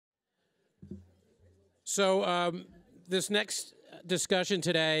This next discussion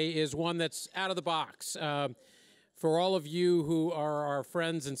today is one that's out of the box. For all of you who are our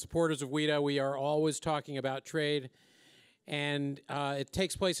friends and supporters of WITA, we are always talking about trade, and it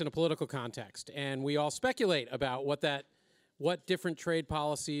takes place in a political context. And we all speculate about what different trade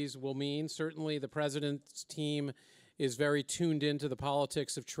policies will mean. Certainly the president's team is very tuned into the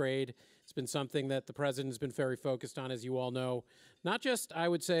politics of trade. It's been something that the president has been very focused on, as you all know. Not just, I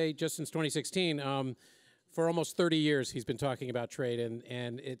would say, just since 2016. For almost 30 years, he's been talking about trade,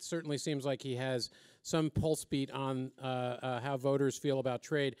 and it certainly seems like he has some pulse beat on how voters feel about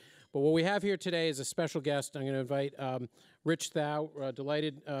trade. But what we have here today is a special guest. I'm going to invite Rich Thau.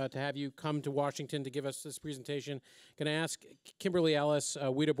 Delighted to have you come to Washington to give us this presentation. Going to ask Kimberly Ellis,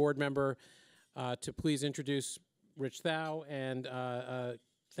 a WITA board member, to please introduce Rich Thau, and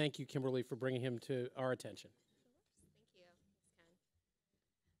thank you, Kimberly, for bringing him to our attention.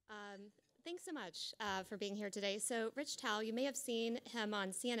 Thank you. Thanks so much for being here today. So Rich Thau, you may have seen him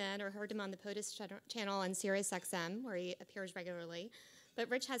on CNN or heard him on the POTUS channel on SiriusXM, where he appears regularly. But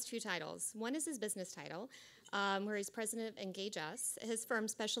Rich has two titles. One is his business title, where he's president of Engagious. His firm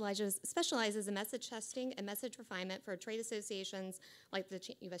specializes in message testing and message refinement for trade associations like the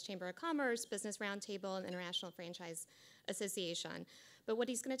U.S. Chamber of Commerce, Business Roundtable, and International Franchise Association. But what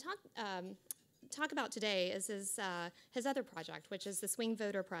he's going to talk about today is his other project, which is the Swing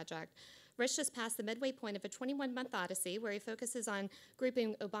Voter Project. Rich just passed the midway point of a 21-month odyssey where he focuses on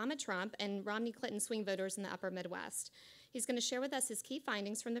grouping Obama, Trump, and Romney Clinton swing voters in the upper Midwest. He's going to share with us his key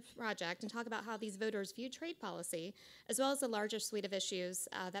findings from the project and talk about how these voters view trade policy, as well as the larger suite of issues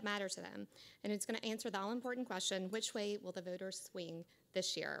that matter to them. And it's going to answer the all-important question, which way will the voters swing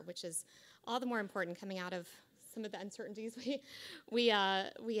this year, which is all the more important coming out of some of the uncertainties we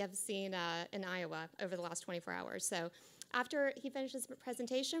have seen in Iowa over the last 24 hours. So after he finishes the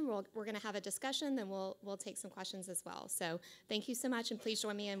presentation, we're going to have a discussion, then we'll take some questions as well. So thank you so much, and please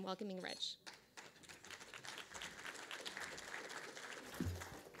join me in welcoming Rich.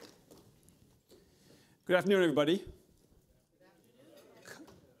 Good afternoon, everybody.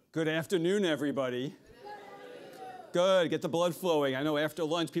 Good afternoon, everybody. Good, get the blood flowing. I know after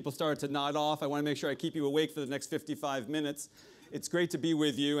lunch people started to nod off. I want to make sure I keep you awake for the next 55 minutes. It's great to be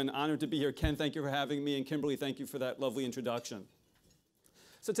with you and honored to be here. Ken, thank you for having me, and Kimberly, thank you for that lovely introduction.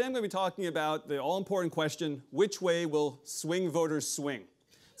 So today I'm going to be talking about the all-important question, which way will swing voters swing?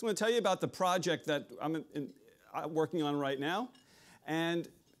 So I'm going to tell you about the project that I'm working on right now. And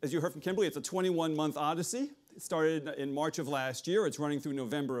as you heard from Kimberly, it's a 21-month odyssey. It started in March of last year. It's running through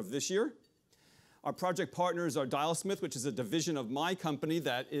November of this year. Our project partners are Dialsmith, which is a division of my company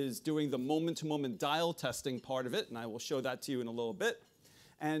that is doing the moment-to-moment dial testing part of it, and I will show that to you in a little bit.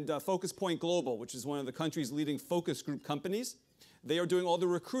 And Focus Point Global, which is one of the country's leading focus group companies. They are doing all the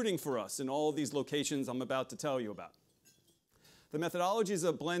recruiting for us in all of these locations I'm about to tell you about. The methodology is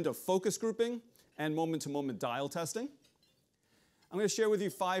a blend of focus grouping and moment-to-moment dial testing. I'm going to share with you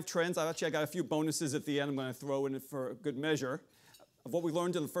 5 trends. I got a few bonuses at the end I'm going to throw in for good measure of what we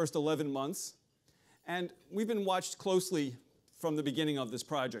learned in the first 11 months. And we've been watched closely from the beginning of this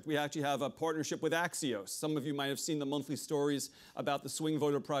project. We actually have a partnership with Axios. Some of you might have seen the monthly stories about the Swing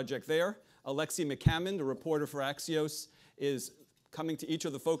Voter Project there. Alexi McCammon, a reporter for Axios, is coming to each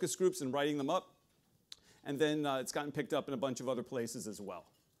of the focus groups and writing them up. And then it's gotten picked up in a bunch of other places as well.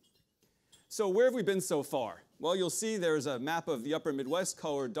 So where have we been so far? Well, you'll see there's a map of the upper Midwest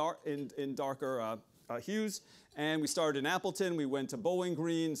colored in darker hues. And we started in Appleton. We went to Bowling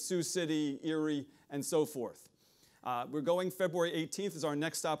Green, Sioux City, Erie, and so forth. We're going February 18th is our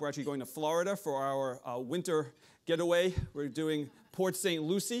next stop. We're actually going to Florida for our winter getaway. We're doing Port St.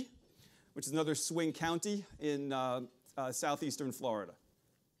 Lucie, which is another swing county in southeastern Florida.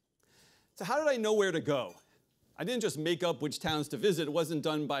 So how did I know where to go? I didn't just make up which towns to visit. It wasn't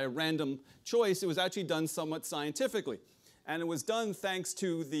done by a random choice. It was actually done somewhat scientifically. And it was done thanks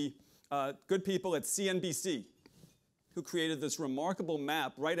to the good people at CNBC, who created this remarkable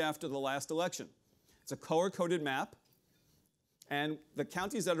map right after the last election. It's a color-coded map, and the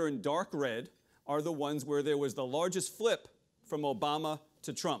counties that are in dark red are the ones where there was the largest flip from Obama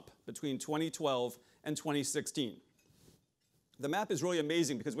to Trump between 2012 and 2016. The map is really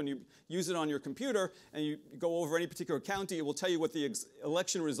amazing because when you use it on your computer and you go over any particular county, it will tell you what the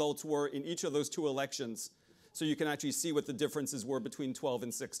election results were in each of those 2 elections, so you can actually see what the differences were between 12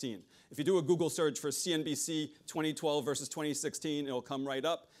 and 16. If you do a Google search for CNBC 2012 versus 2016, it'll come right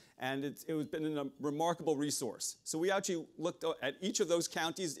up, and it's been a remarkable resource. So we actually looked at each of those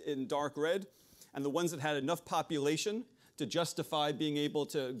counties in dark red, and the ones that had enough population to justify being able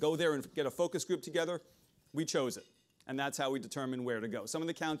to go there and get a focus group together, we chose it. and that's how we determine where to go. Some of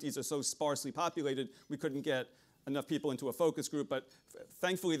the counties are so sparsely populated, we couldn't get enough people into a focus group, but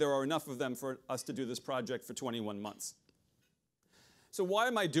thankfully there are enough of them for us to do this project for 21 months. So why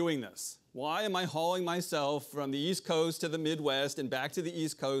am I doing this? Why am I hauling myself from the East Coast to the Midwest and back to the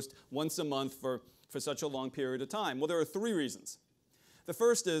East Coast once a month for such a long period of time? Well, there are 3 reasons. The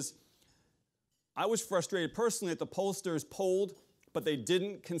first is I was frustrated personally that the pollsters polled, but they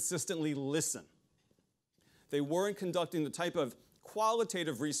didn't consistently listen. They weren't conducting the type of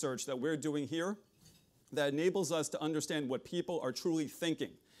qualitative research that we're doing here that enables us to understand what people are truly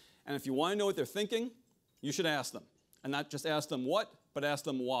thinking. And if you want to know what they're thinking, you should ask them. And not just ask them what, but ask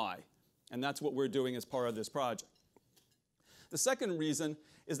them why. And that's what we're doing as part of this project. The second reason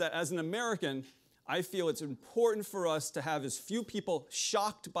is that as an American, I feel it's important for us to have as few people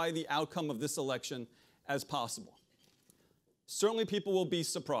shocked by the outcome of this election as possible. Certainly people will be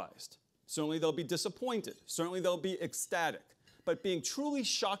surprised. Certainly they'll be disappointed. Certainly they'll be ecstatic. But being truly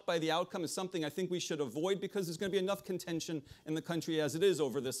shocked by the outcome is something I think we should avoid because there's going to be enough contention in the country as it is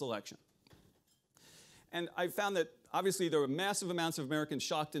over this election. And I found that obviously there were massive amounts of Americans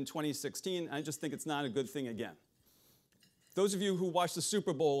shocked in 2016, and I just think it's not a good thing again. Those of you who watched the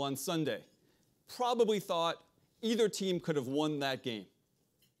Super Bowl on Sunday probably thought either team could have won that game.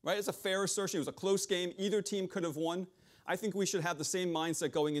 Right? It's a fair assertion. It was a close game. Either team could have won. I think we should have the same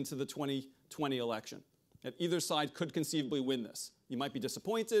mindset going into the 2020 election, that either side could conceivably win this. You might be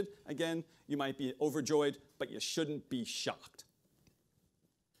disappointed, again, you might be overjoyed, but you shouldn't be shocked.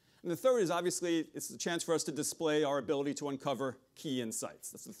 And the third is obviously it's a chance for us to display our ability to uncover key insights.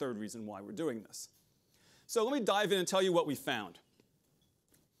 That's the third reason why we're doing this. So let me dive in and tell you what we found.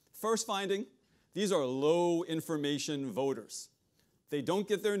 First finding, these are low information voters. They don't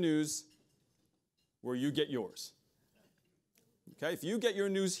get their news where you get yours. Okay, if you get your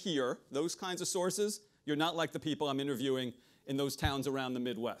news here, those kinds of sources, you're not like the people I'm interviewing in those towns around the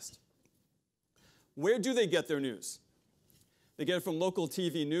Midwest. Where do they get their news? They get it from local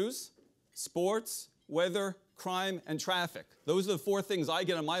TV news, sports, weather, crime, and traffic. Those are the 4 things I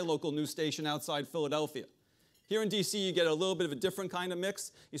get on my local news station outside Philadelphia. Here in DC, you get a little bit of a different kind of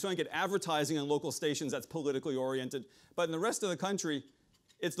mix. You certainly get advertising on local stations that's politically oriented. But in the rest of the country,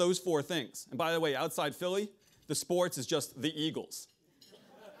 it's those 4 things. And by the way, outside Philly, the sports is just the Eagles.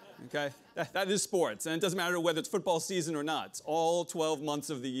 Okay? That is sports. And it doesn't matter whether it's football season or not. It's all 12 months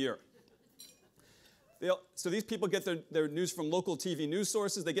of the year. So these people get their news from local TV news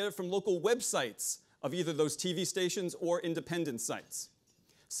sources. They get it from local websites of either those TV stations or independent sites.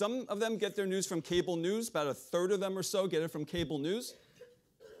 Some of them get their news from cable news. About a third of them or so get it from cable news.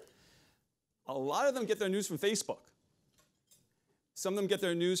 A lot of them get their news from Facebook. Some of them get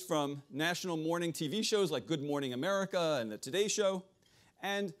their news from national morning TV shows like Good Morning America and The Today Show.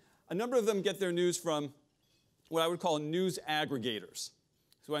 And a number of them get their news from what I would call news aggregators.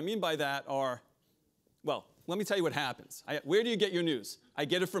 So what I mean by that are, well, let me tell you what happens. Where do you get your news? I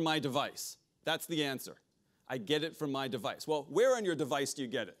get it from my device. That's the answer. I get it from my device. Well, where on your device do you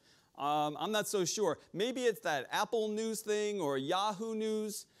get it? I'm not so sure. Maybe it's that Apple News thing or Yahoo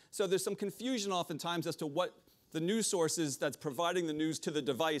News. So there's some confusion oftentimes as to what the news source is that's providing the news to the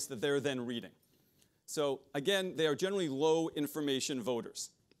device that they're then reading. So again, they are generally low information voters.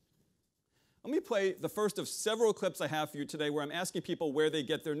 Let me play the first of several clips I have for you today where I'm asking people where they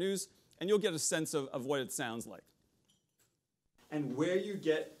get their news, and you'll get a sense of what it sounds like. And where you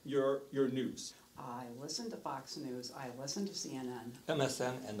get your news. I listen to Fox News. I listen to CNN.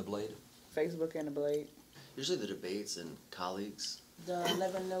 MSN and The Blade. Facebook and The Blade. Usually the debates and colleagues. The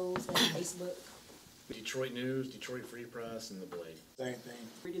 11 News and Facebook. Detroit News, Detroit Free Press, and The Blade. Same thing.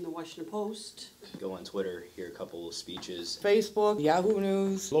 Reading the Washington Post. Go on Twitter, hear a couple of speeches. Facebook, Yahoo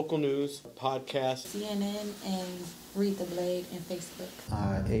News. Local news, podcasts. CNN and Read the Blade and Facebook.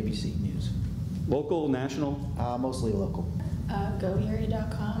 ABC News. Local, national? Mostly local.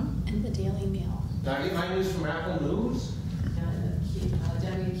 GoArea.com and the Daily Mail. Do I get my news from Apple News?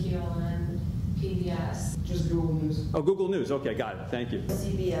 WQLN, PBS. Just Google News. Oh, Google News. Okay, got it. Thank you.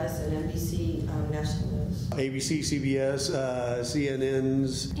 CBS and NBC National News. ABC, CBS,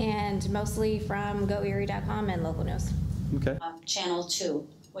 CNN's. And mostly from GoArea.com and local news. Okay. Channel 2,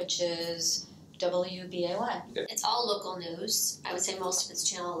 which is WBAY. It's all local news. I would say most of it's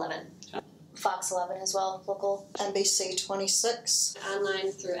Channel 11. Fox 11 as well, local. NBC 26.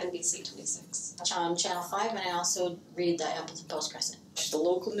 Online through NBC 26. Channel 5, and I also read the Appleton Post-Crescent. The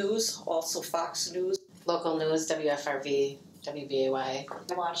local news, also Fox News. Local news, WFRV, WBAY.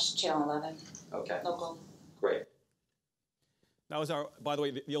 I watch Channel 11. Okay. Local. Great. That was our, by the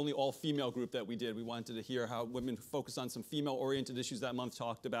way, the only all-female group that we did. We wanted to hear how women focused on some female-oriented issues that month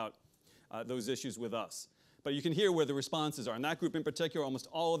talked about those issues with us. But you can hear where the responses are. In that group in particular, almost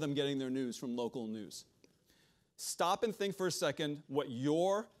all of them getting their news from local news. Stop and think for a second what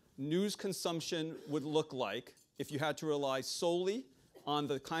your news consumption would look like if you had to rely solely on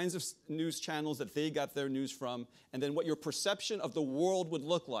the kinds of news channels that they got their news from, and then what your perception of the world would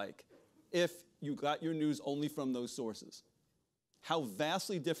look like if you got your news only from those sources. How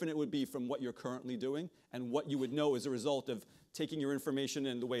vastly different it would be from what you're currently doing and what you would know as a result of taking your information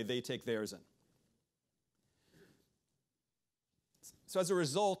in the way they take theirs in. So as a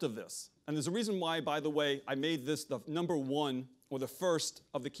result of this, and there's a reason why, by the way, I made this the number one or the first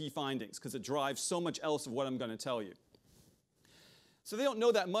of the key findings, because it drives so much else of what I'm going to tell you. So they don't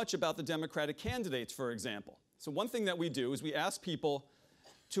know that much about the Democratic candidates, for example. So one thing that we do is we ask people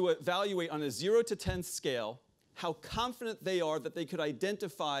to evaluate on a 0 to 10 scale how confident they are that they could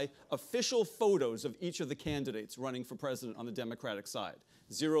identify official photos of each of the candidates running for president on the Democratic side.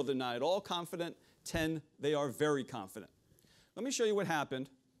 0, they're not at all confident. 10, they are very confident. Let me show you what happened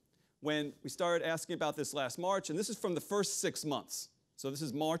when we started asking about this last March, and this is from the first 6 months. So this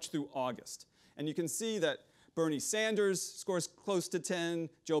is March through August. And you can see that Bernie Sanders scores close to 10,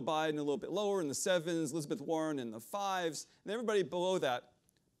 Joe Biden a little bit lower in the 7s, Elizabeth Warren in the 5s, and everybody below that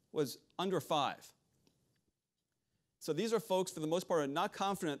was under 5. So these are folks, for the most part, are not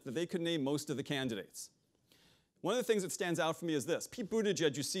confident that they could name most of the candidates. One of the things that stands out for me is this. Pete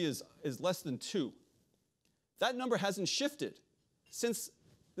Buttigieg, you see, is less than 2. That number hasn't shifted since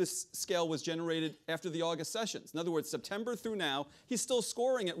this scale was generated after the August sessions. In other words, September through now, he's still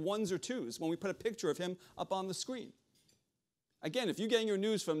scoring at 1s or 2s when we put a picture of him up on the screen. Again, if you're getting your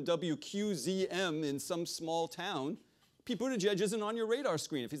news from WQZM in some small town, Pete Buttigieg isn't on your radar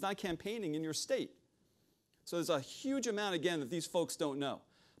screen if he's not campaigning in your state. So there's a huge amount, again, that these folks don't know.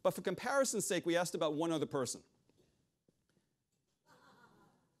 But for comparison's sake, we asked about one other person.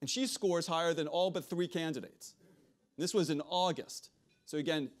 And she scores higher than all but 3 candidates. This was in August. So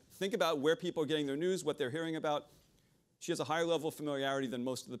again, think about where people are getting their news, what they're hearing about. She has a higher level of familiarity than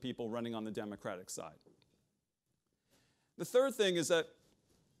most of the people running on the Democratic side. The third thing is that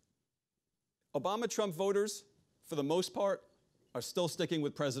Obama-Trump voters, for the most part, are still sticking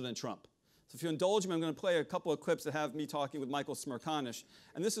with President Trump. So if you indulge me, I'm going to play a couple of clips that have me talking with Michael Smerconish.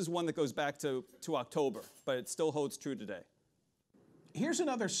 And this is one that goes back to October, but it still holds true today. Here's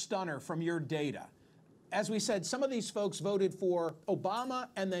another stunner from your data. As we said, some of these folks voted for Obama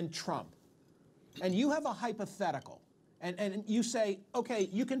and then Trump. And you have a hypothetical. And you say, okay,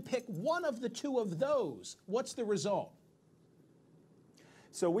 you can pick one of the 2 of those. What's the result?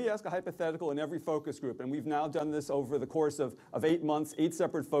 So we ask a hypothetical in every focus group, and we've now done this over the course of 8 months, 8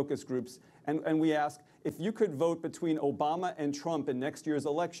 separate focus groups, and we ask, if you could vote between Obama and Trump in next year's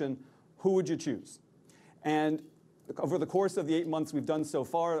election, who would you choose? And over the course of the 8 months we've done so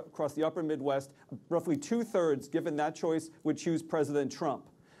far across the upper Midwest, roughly 2/3, given that choice, would choose President Trump.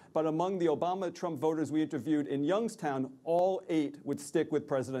 But among the Obama-Trump voters we interviewed in Youngstown, all 8 would stick with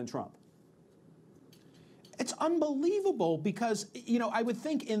President Trump. It's unbelievable because, you know, I would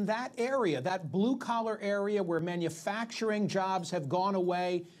think in that area, that blue-collar area where manufacturing jobs have gone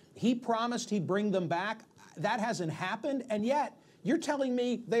away, he promised he'd bring them back. That hasn't happened, and yet you're telling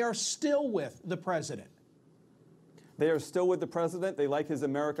me they are still with the president. They are still with the president. They like his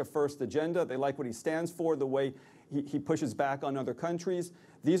America First agenda. They like what he stands for, the way he pushes back on other countries.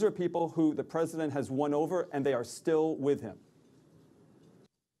 These are people who the president has won over, and they are still with him.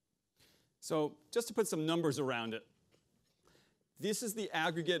 So just to put some numbers around it, this is the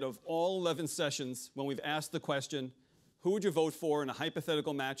aggregate of all 11 sessions when we've asked the question, who would you vote for in a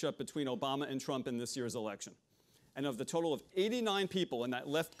hypothetical matchup between Obama and Trump in this year's election? And of the total of 89 people in that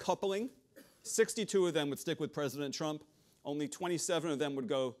left coupling, 62 of them would stick with President Trump. Only 27 of them would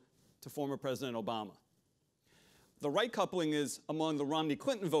go to former President Obama. The right coupling is among the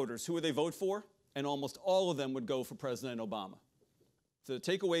Romney-Clinton voters. Who would they vote for? And almost all of them would go for President Obama. So the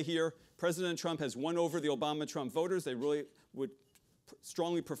takeaway here, President Trump has won over the Obama-Trump voters. They really would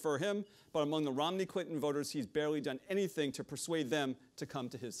strongly prefer him. But among the Romney-Clinton voters, he's barely done anything to persuade them to come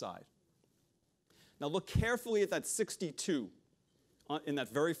to his side. Now look carefully at that 62 in that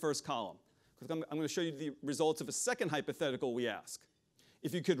very first column. Because I'm going to show you the results of a second hypothetical we ask.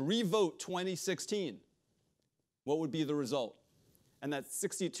 If you could revote 2016, what would be the result? And that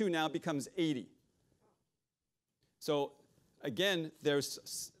 62 now becomes 80. So again, there's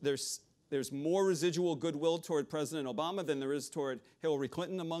more residual goodwill toward President Obama than there is toward Hillary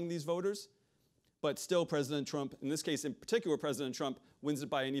Clinton among these voters. But still, President Trump, in this case in particular, President Trump wins it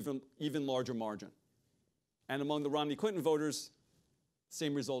by an even larger margin. And among the Romney-Clinton voters,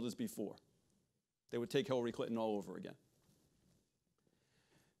 same result as before. They would take Hillary Clinton all over again.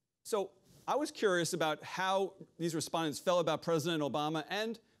 So I was curious about how these respondents felt about President Obama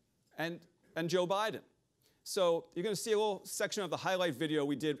and Joe Biden. So you're going to see a little section of the highlight video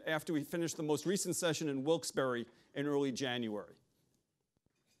we did after we finished the most recent session in Wilkes-Barre in early January.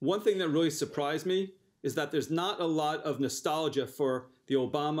 One thing that really surprised me is that there's not a lot of nostalgia for the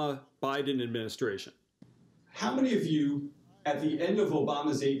Obama-Biden administration. How many of you, at the end of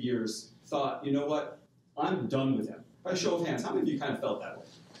Obama's 8 years, thought, you know what, I'm done with him? By show of hands, how many of you kind of felt that way?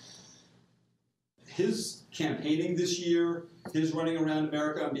 His campaigning this year, his running around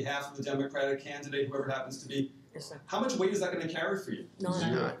America on behalf of the Democratic candidate, whoever it happens to be, how much weight is that going to carry for you?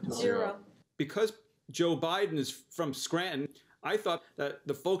 Zero. Because Joe Biden is from Scranton, I thought that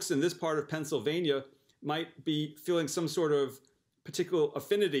the folks in this part of Pennsylvania might be feeling some sort of particular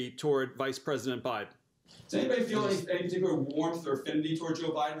affinity toward Vice President Biden. Does anybody feel any particular warmth or affinity toward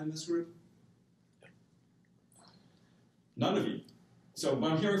Joe Biden in this group? None of you. So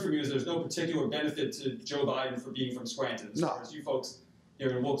what I'm hearing from you is there's no particular benefit to Joe Biden for being from Scranton, as far as you folks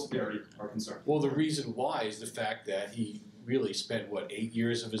here in Wilkes-Barre are concerned. Well, the reason why is the fact that he really spent, what, 8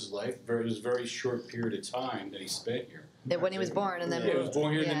 years of his life? It was a very short period of time that he spent here. That when he was born and then moved. He was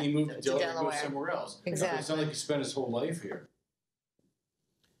born here and then he moved to Delaware and moved somewhere else. Exactly. It's not like he spent his whole life here.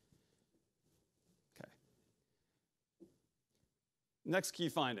 Okay. Next key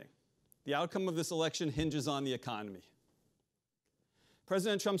finding. The outcome of this election hinges on the economy.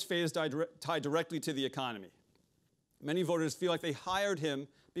 President Trump's fate is tied directly to the economy. Many voters feel like they hired him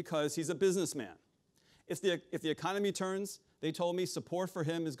because he's a businessman. If the economy turns, they told me, support for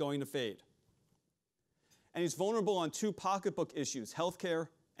him is going to fade. And he's vulnerable on two pocketbook issues, health care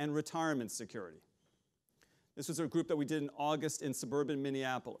and retirement security. This was a group that we did in August in suburban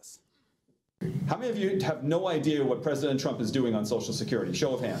Minneapolis. How many of you have no idea what President Trump is doing on Social Security?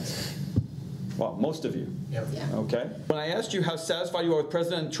 Show of hands. Well, most of you. Yeah. Okay. When I asked you how satisfied you are with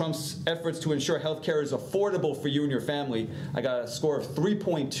President Trump's efforts to ensure health care is affordable for you and your family, I got a score of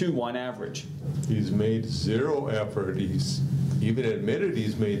 3.2 on average. He's made zero effort. He's even admitted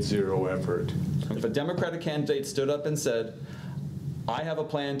he's made zero effort. If a Democratic candidate stood up and said, I have a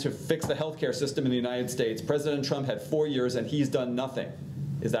plan to fix the health care system in the United States, President Trump had 4 years and he's done nothing,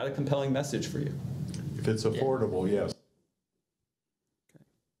 is that a compelling message for you? If it's affordable, yes.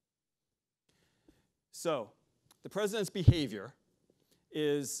 So, the president's behavior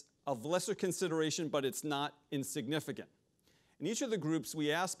is of lesser consideration, but it's not insignificant. In each of the groups,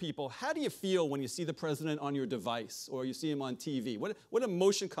 we ask people, how do you feel when you see the president on your device or you see him on TV? What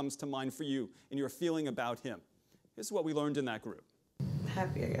emotion comes to mind for you in your feeling about him? This is what we learned in that group.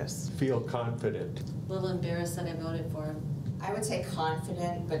 Happy, I guess. Feel confident. A little embarrassed that I voted for him. I would say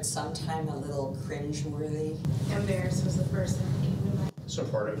confident, but sometime a little cringe-worthy. Embarrassed was the first thing that came to mind.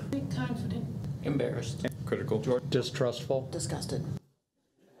 Supportive. Confident. Embarrassed. Critical. George? Distrustful. Disgusted.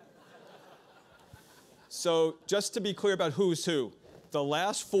 So just to be clear about who's who, the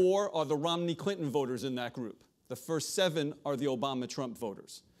last 4 are the Romney-Clinton voters in that group. The first 7 are the Obama-Trump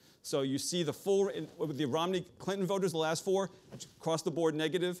voters. So you see the Romney-Clinton voters, the last 4, across the board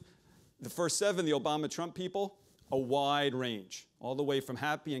negative. The first 7, the Obama-Trump people, a wide range, all the way from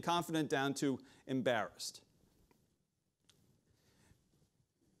happy and confident down to embarrassed.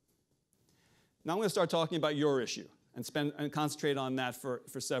 Now I'm going to start talking about your issue and concentrate on that for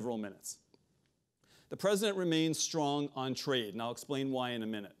several minutes. The president remains strong on trade, and I'll explain why in a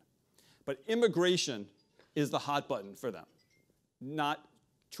minute. But immigration is the hot button for them, not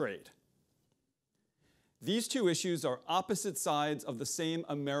trade. These two issues are opposite sides of the same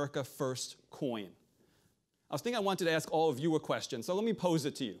America First coin. I was thinking I wanted to ask all of you a question, so let me pose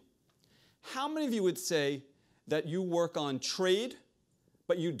it to you. How many of you would say that you work on trade,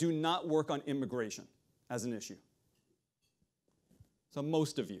 but you do not work on immigration as an issue? So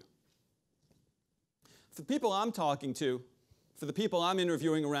most of you. For the people I'm talking to, for the people I'm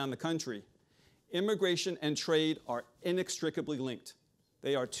interviewing around the country, immigration and trade are inextricably linked.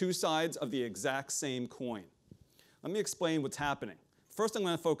 They are two sides of the exact same coin. Let me explain what's happening. First, I'm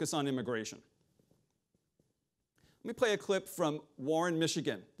going to focus on immigration. Let me play a clip from Warren,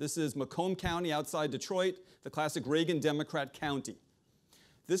 Michigan. This is Macomb County outside Detroit, the classic Reagan Democrat county.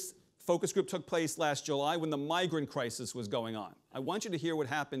 This focus group took place last July when the migrant crisis was going on. I want you to hear what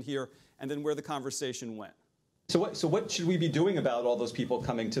happened here and then where the conversation went. So what should we be doing about all those people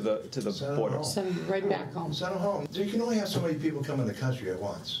coming to the border? Send them right back home. Send them home. You can only have so many people come in the country at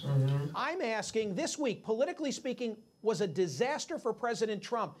once. I'm asking, this week, politically speaking, was a disaster for President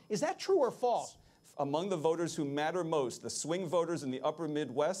Trump. Is that true or false? Among the voters who matter most, the swing voters in the upper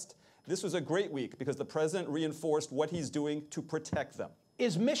Midwest, this was a great week because the president reinforced what he's doing to protect them.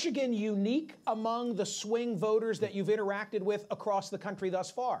 Is Michigan unique among the swing voters that you've interacted with across the country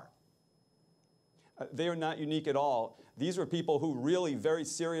thus far? They are not unique at all. These are people who really very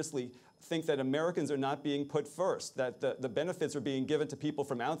seriously think that Americans are not being put first, that the benefits are being given to people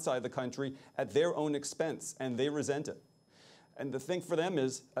from outside the country at their own expense, and they resent it. And the thing for them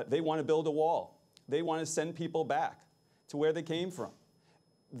is they want to build a wall. They want to send people back to where they came from.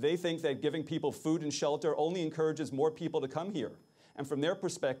 They think that giving people food and shelter only encourages more people to come here. And from their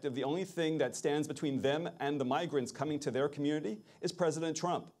perspective, the only thing that stands between them and the migrants coming to their community is President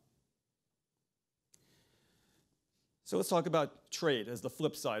Trump. So let's talk about trade as the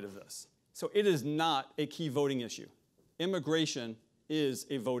flip side of this. So it is not a key voting issue. Immigration is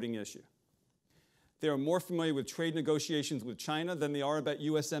a voting issue. They are more familiar with trade negotiations with China than they are about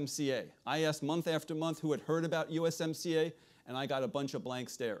USMCA. I asked month after month who had heard about USMCA, and I got a bunch of blank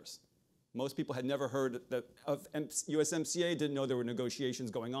stares. Most people had never heard of USMCA, didn't know there were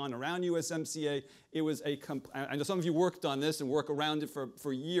negotiations going on around USMCA. It was I know some of you worked on this and work around it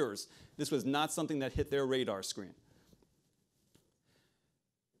for years. This was not something that hit their radar screen.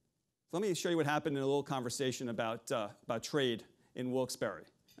 Let me show you what happened in a little conversation about trade in Wilkes-Barre.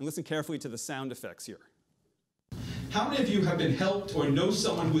 And listen carefully to the sound effects here. How many of you have been helped or know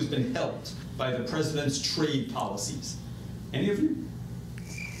someone who has been helped by the president's trade policies? Any of you?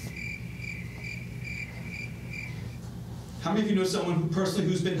 How many of you know someone who personally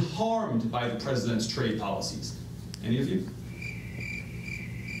who's been harmed by the president's trade policies? Any of you?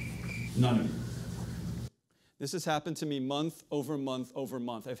 None of you. This has happened to me month over month over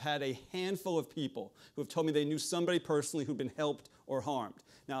month. I've had a handful of people who have told me they knew somebody personally who'd been helped or harmed.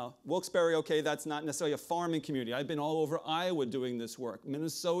 Now, Wilkes-Barre, okay, that's not necessarily a farming community. I've been all over Iowa doing this work,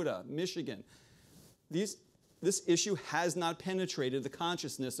 Minnesota, Michigan. This issue has not penetrated the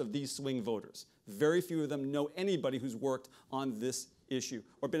consciousness of these swing voters. Very few of them know anybody who's worked on this issue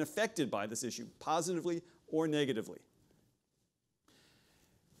or been affected by this issue, positively or negatively.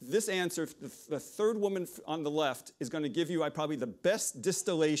 This answer, the third woman on the left, is going to give you probably the best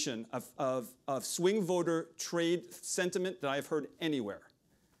distillation of swing voter trade sentiment that I've heard anywhere.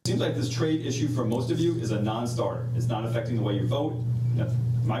 It seems like this trade issue for most of you is a non-starter. It's not affecting the way you vote.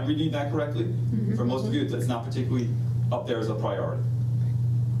 Am I reading that correctly? Mm-hmm. For most of you, it's not particularly up there as a priority.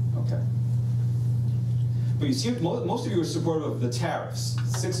 Okay. But you see, most of you are supportive of the tariffs.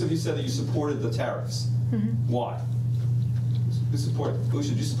 6 of you said that you supported the tariffs. Mm-hmm. Why? Who supported? Alicia,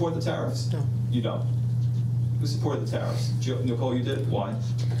 did you support the tariffs? No. You don't. Who supported the tariffs? Nicole, you did? Why?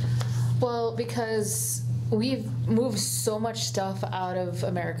 Well, because we've moved so much stuff out of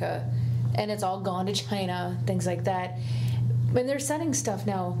America, and it's all gone to China, things like that. And they're sending stuff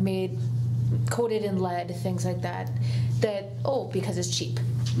now made, coated in lead, things like that, because it's cheap.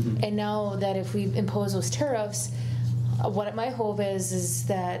 Mm-hmm. And now that if we impose those tariffs, what my hope is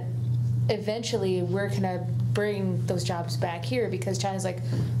that eventually we're going to bring those jobs back here, because China's like,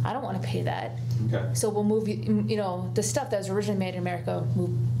 I don't want to pay that. Okay. So we'll move, the stuff that was originally made in America,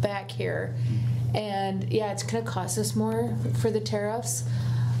 move back here. And yeah, it's going to cost us more for the tariffs,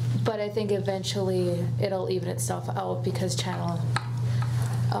 but I think eventually it'll even itself out, because China,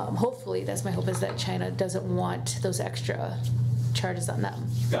 hopefully, that's my hope, is that China doesn't want those extra charges on them.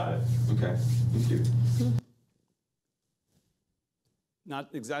 Got it. Okay. Thank you. Mm-hmm. Not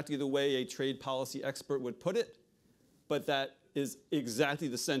exactly the way a trade policy expert would put it, but that is exactly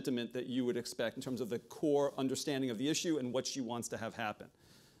the sentiment that you would expect in terms of the core understanding of the issue and what she wants to have happen.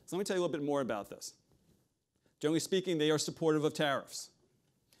 So let me tell you a little bit more about this. Generally speaking, they are supportive of tariffs.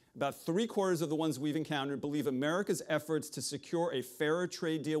 About 3/4 of the ones we've encountered believe America's efforts to secure a fairer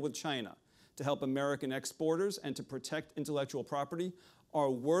trade deal with China to help American exporters and to protect intellectual property are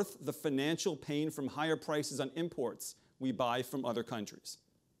worth the financial pain from higher prices on imports we buy from other countries.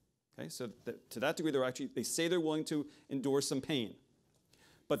 Okay, so to that degree, they say they're willing to endure some pain.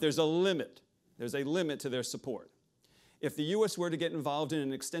 But there's a limit. There's a limit to their support. If the U.S. were to get involved in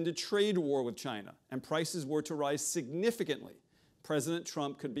an extended trade war with China and prices were to rise significantly, President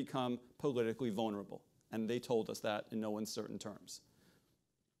Trump could become politically vulnerable. And they told us that in no uncertain terms.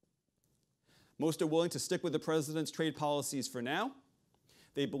 Most are willing to stick with the president's trade policies for now.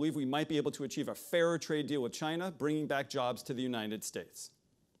 They believe we might be able to achieve a fairer trade deal with China, bringing back jobs to the United States.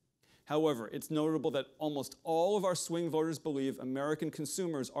 However, it's notable that almost all of our swing voters believe American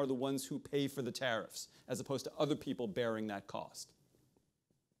consumers are the ones who pay for the tariffs, as opposed to other people bearing that cost.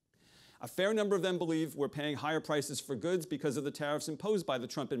 A fair number of them believe we're paying higher prices for goods because of the tariffs imposed by the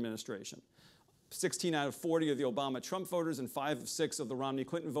Trump administration. 16 out of 40 of the Obama-Trump voters and 5 of 6 of the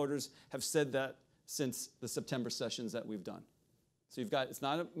Romney-Clinton voters have said that since the September sessions that we've done. So you've got, it's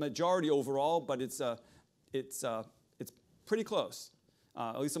not a majority overall, but it's pretty close,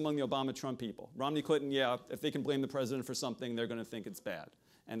 at least among the Obama-Trump people. Romney-Clinton, yeah, if they can blame the president for something, they're going to think it's bad.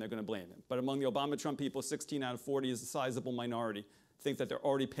 and they're going to blame him. But among the Obama-Trump people, 16 out of 40 is a sizable minority, think that they're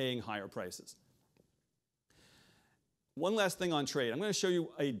already paying higher prices. One last thing on trade. I'm going to show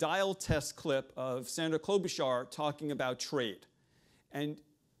you a dial test clip of Senator Klobuchar talking about trade. And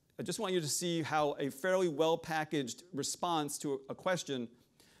I just want you to see how a fairly well-packaged response to a question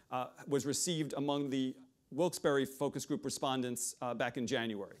was received among the Wilkes-Barre focus group respondents back in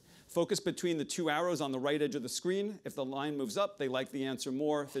January. Focus between the two arrows on the right edge of the screen. If the line moves up, they like the answer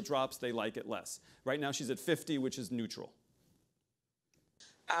more. If it drops, they like it less. Right now she's at 50, which is neutral.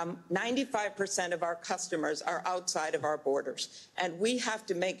 95% of our customers are outside of our borders, and we have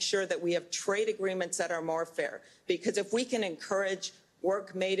to make sure that we have trade agreements that are more fair, because if we can encourage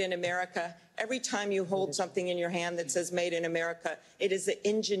work made in America, every time you hold something in your hand that says made in America, it is the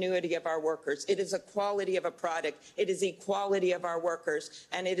ingenuity of our workers, it is the quality of a product, it is the equality of our workers,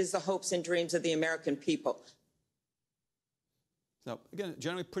 and it is the hopes and dreams of the American people. So again,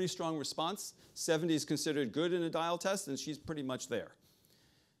 generally pretty strong response. 70 is considered good in a dial test, and she's pretty much there.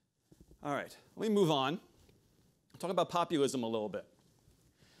 All right, let me move on. Talk about populism a little bit.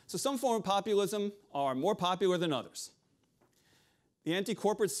 So some form of populism are more popular than others. The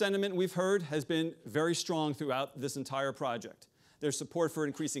anti-corporate sentiment we've heard has been very strong throughout this entire project. There's support for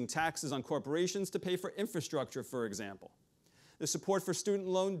increasing taxes on corporations to pay for infrastructure, for example. There's support for student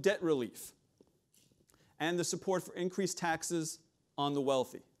loan debt relief. And the support for increased taxes on the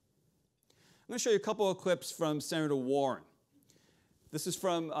wealthy. I'm going to show you a couple of clips from Senator Warren. This is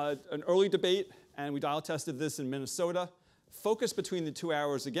from an early debate, and we dial tested this in Minnesota. Focus between the two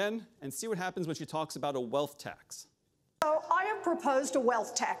arrows again, and see what happens when she talks about a wealth tax. So I have proposed a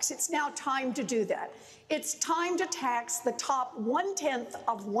wealth tax. It's now time to do that. It's time to tax the top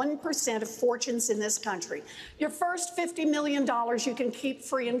 0.1% of fortunes in this country. Your first $50 million you can keep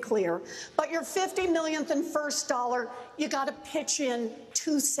free and clear, but your 50 millionth and first dollar, you got to pitch in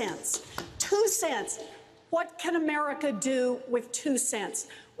 2 cents. 2 cents. What can America do with 2 cents?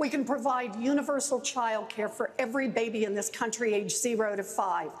 We can provide universal child care for every baby in this country aged 0 to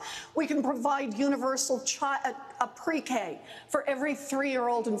 5. We can provide universal pre-K for every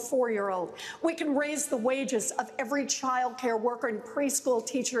 3-year-old and 4-year-old. We can raise the wages of every child care worker and preschool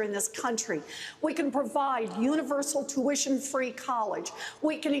teacher in this country. We can provide universal tuition-free college.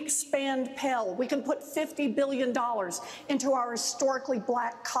 We can expand Pell. We can put $50 billion into our historically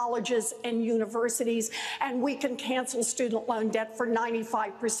black colleges and universities, and we can cancel student loan debt for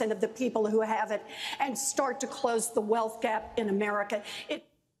 95% of the people who have it and start to close the wealth gap in America.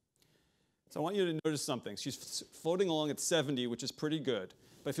 So I want you to notice something. She's floating along at 70, which is pretty good.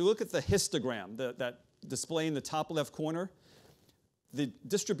 But if you look at the histogram, that display in the top left corner, the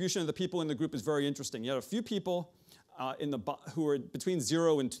distribution of the people in the group is very interesting. You have a few people who are between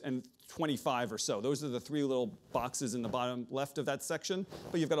 0 and 25 or so. Those are the 3 little boxes in the bottom left of that section.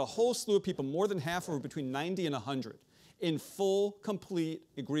 But you've got a whole slew of people, more than half are between 90 and 100. In full, complete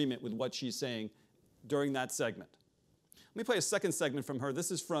agreement with what she's saying during that segment. Let me play a second segment from her. This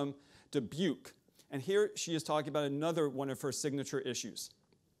is from Dubuque. And here she is talking about another one of her signature issues.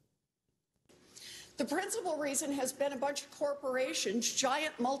 The principal reason has been a bunch of corporations,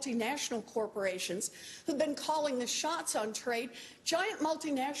 giant multinational corporations, who've been calling the shots on trade, giant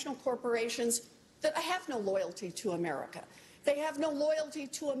multinational corporations that have no loyalty to America. They have no loyalty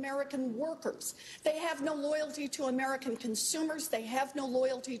to American workers. They have no loyalty to American consumers. They have no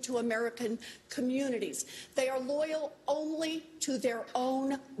loyalty to American communities. They are loyal only to their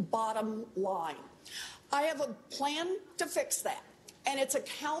own bottom line. I have a plan to fix that, and it's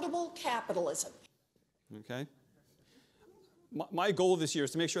accountable capitalism. Okay. My goal this year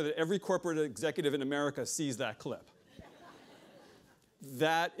is to make sure that every corporate executive in America sees that clip.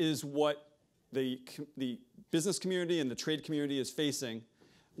 That is what the business community and the trade community is facing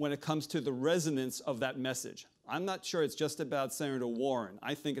when it comes to the resonance of that message. I'm not sure it's just about Senator Warren.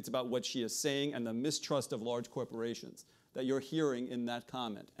 I think it's about what she is saying and the mistrust of large corporations that you're hearing in that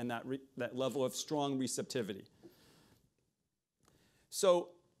comment and that level of strong receptivity. So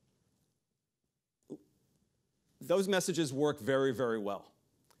those messages work very, very well.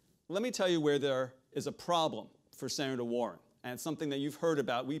 Let me tell you where there is a problem for Senator Warren, and it's something that you've heard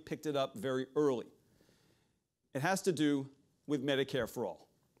about. We picked it up very early. It has to do with Medicare for All.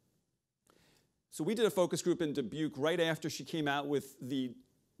 So we did a focus group in Dubuque right after she came out with the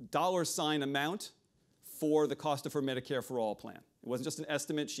 $ amount for the cost of her Medicare for All plan. It wasn't just an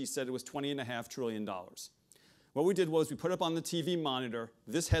estimate. She said it was $20.5 trillion. What we did was we put up on the TV monitor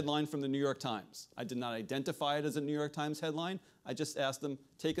this headline from the New York Times. I did not identify it as a New York Times headline. I just asked them,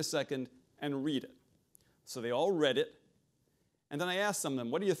 take a second and read it. So they all read it. And then I asked some of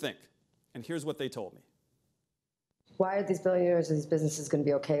them, what do you think? And here's what they told me. why are these billionaires or these businesses going to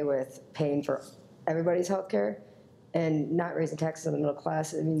be okay with paying for everybody's health care and not raising taxes on the middle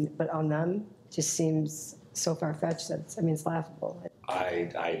class? I mean, but on them just seems so far-fetched that it's laughable.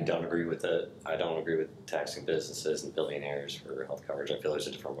 I don't agree with it. I don't agree with taxing businesses and billionaires for health coverage. I feel there's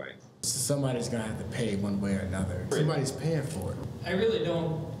a different way. Somebody's going to have to pay one way or another. Somebody's paying for it. I really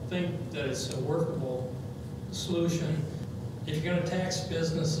don't think that it's a workable solution. If you're going to tax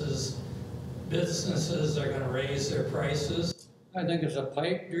businesses, businesses are going to raise their prices. I think it's a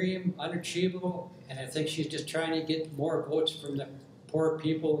pipe dream, unachievable, and I think she's just trying to get more votes from the poor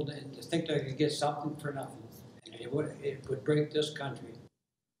people and to think they could get something for nothing. And it would break this country.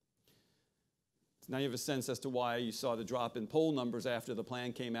 Now you have a sense as to why you saw the drop in poll numbers after the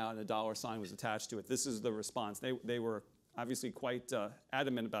plan came out and a dollar sign was attached to it. This is the response. They were obviously quite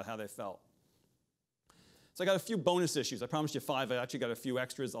adamant about how they felt. So I got a few bonus issues. I promised you 5. I actually got a few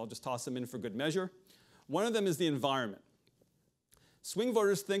extras. I'll just toss them in for good measure. One of them is the environment. Swing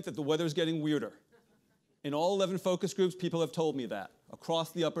voters think that the weather's getting weirder. In all 11 focus groups, people have told me that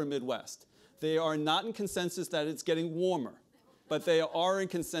across the upper Midwest. They are not in consensus that it's getting warmer, but they are in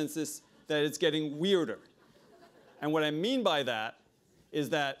consensus that it's getting weirder. And what I mean by that is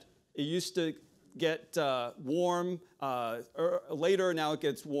that it used to get warm later, now it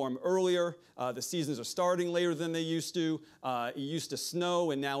gets warm earlier. The seasons are starting later than they used to. It used to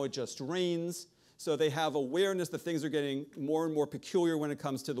snow and now it just rains. So they have awareness that things are getting more and more peculiar when it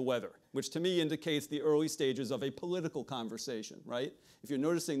comes to the weather, which to me indicates the early stages of a political conversation, right? If you're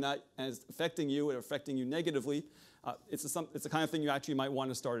noticing that as affecting you and affecting you negatively, it's the kind of thing you actually might want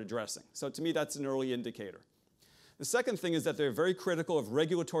to start addressing. So to me, that's an early indicator. The second thing is that they're very critical of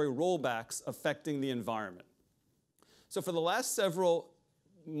regulatory rollbacks affecting the environment. So for the last several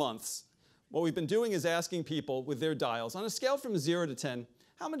months, what we've been doing is asking people with their dials, on a scale from 0 to 10,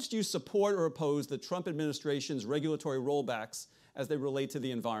 how much do you support or oppose the Trump administration's regulatory rollbacks as they relate to the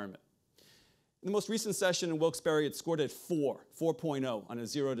environment? In the most recent session in Wilkes-Barre, it scored at 4.0 on a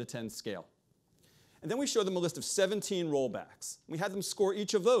 0 to 10 scale. And then we showed them a list of 17 rollbacks. We had them score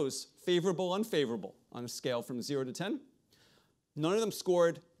each of those favorable, unfavorable on a scale from 0 to 10. None of them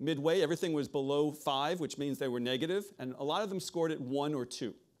scored midway. Everything was below 5, which means they were negative. And a lot of them scored at 1 or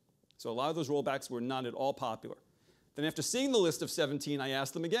 2. So a lot of those rollbacks were not at all popular. Then after seeing the list of 17, I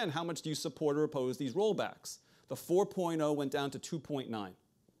asked them again, how much do you support or oppose these rollbacks? The 4.0 went down to 2.9.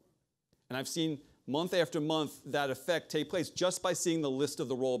 And I've seen month after month that effect take place just by seeing the list of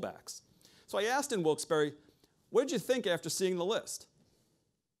the rollbacks. So I asked in Wilkes-Barre, what did you think after seeing the list?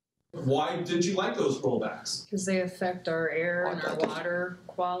 Why didn't you like those rollbacks? Because they affect our air and our water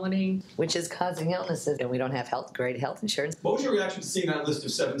quality. Which is causing illnesses, and we don't have great health insurance. What was your reaction to seeing that list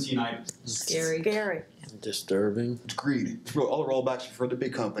of 17 items? Scary. Disturbing. It's greedy. All the rollbacks are for the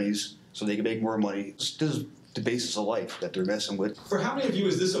big companies so they can make more money. This is the basis of life that they're messing with. For how many of you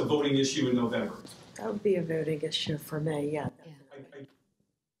is this a voting issue in November? That would be a voting issue for me, yeah.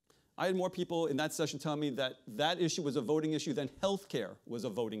 I had more people in that session tell me that that issue was a voting issue than health care was a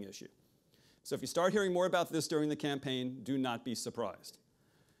voting issue. So if you start hearing more about this during the campaign, do not be surprised.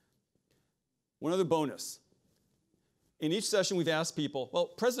 One other bonus. In each session, we've asked people, well,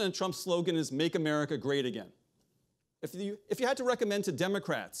 President Trump's slogan is Make America Great Again. If you had to recommend to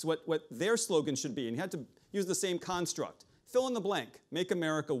Democrats what their slogan should be, and you had to use the same construct, fill in the blank, Make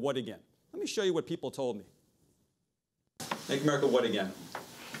America what again? Let me show you what people told me. Make America what again?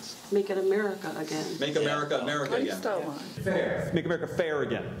 Make it America again. Make America America again. Fair. Make America fair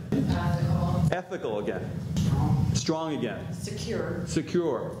again. Ethical again. Strong again. Secure.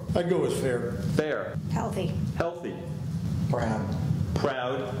 Secure. I'd go with fair. Fair. Healthy. Healthy. Proud.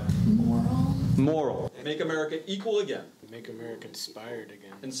 Proud. Moral. Moral. Make America equal again. Make America inspired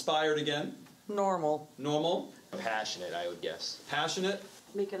again. Inspired again. Normal. Normal. Passionate, I would guess. Passionate.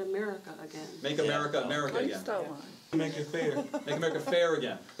 Make it America again. Make America America again. Make it fair. Make America fair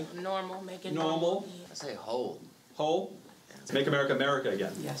again. Normal. Make it Normal. I say whole. Whole. Make America America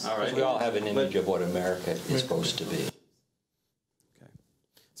again. Yes. All right. We all have an image of what America is supposed to be. Okay.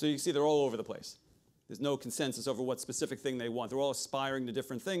 So you see they're all over the place. There's no consensus over what specific thing they want. They're all aspiring to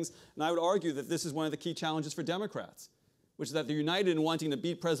different things. And I would argue that this is one of the key challenges for Democrats, which is that they're united in wanting to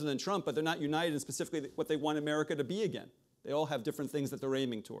beat President Trump, but they're not united in specifically what they want America to be again. They all have different things that they're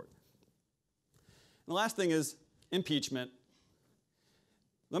aiming toward. And the last thing is impeachment.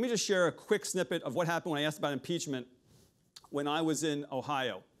 Let me just share a quick snippet of what happened when I asked about impeachment when I was in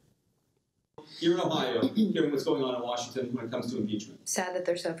Ohio. Here in Ohio, hearing what's going on in Washington when it comes to impeachment. Sad that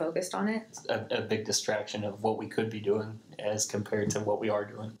they're so focused on it. It's a big distraction of what we could be doing as compared to what we are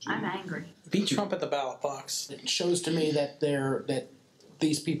doing. I'm angry. Beat Trump at the ballot box. It shows to me that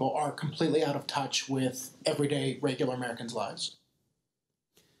these people are completely out of touch with everyday, regular Americans' lives?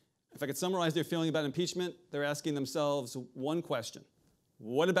 If I could summarize their feeling about impeachment, they're asking themselves one question.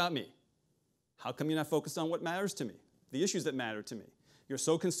 What about me? How come you're not focused on what matters to me, the issues that matter to me? You're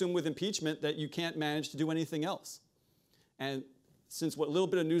so consumed with impeachment that you can't manage to do anything else. And since what little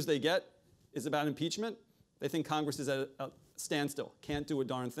bit of news they get is about impeachment, they think Congress is at a standstill, can't do a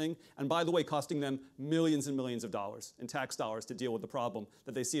darn thing, and by the way, costing them millions and millions of dollars in tax dollars to deal with the problem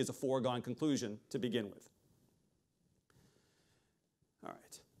that they see as a foregone conclusion to begin with. All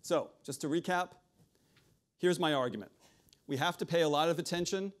right, so just to recap, here's my argument. We have to pay a lot of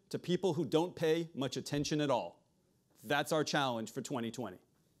attention to people who don't pay much attention at all. That's our challenge for 2020.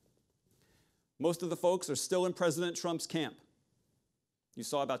 Most of the folks are still in President Trump's camp. You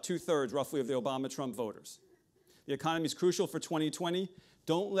saw about 2/3 roughly of the Obama-Trump voters. The economy is crucial for 2020.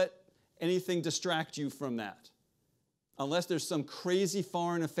 Don't let anything distract you from that. Unless there's some crazy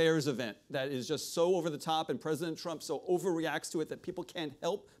foreign affairs event that is just so over the top and President Trump so overreacts to it that people can't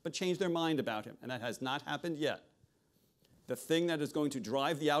help but change their mind about him. And that has not happened yet. The thing that is going to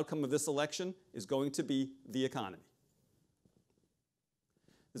drive the outcome of this election is going to be the economy.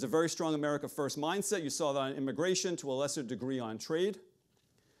 There's a very strong America First mindset. You saw that on immigration, to a lesser degree on trade.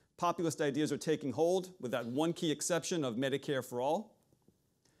 Populist ideas are taking hold, with that one key exception of Medicare for all.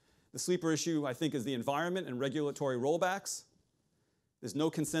 The sleeper issue, I think, is the environment and regulatory rollbacks. There's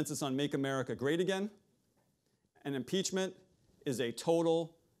no consensus on Make America Great Again. And impeachment is a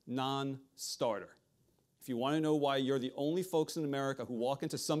total non-starter. If you want to know why you're the only folks in America who walk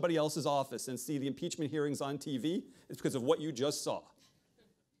into somebody else's office and see the impeachment hearings on TV, it's because of what you just saw.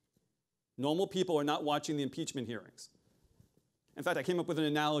 Normal people are not watching the impeachment hearings. In fact, I came up with an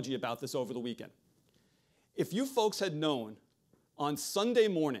analogy about this over the weekend. If you folks had known on Sunday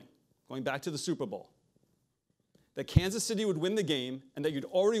morning, going back to the Super Bowl, that Kansas City would win the game and that you'd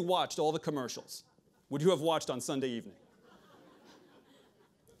already watched all the commercials, would you have watched on Sunday evening?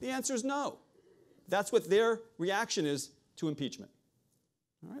 The answer is no. That's what their reaction is to impeachment.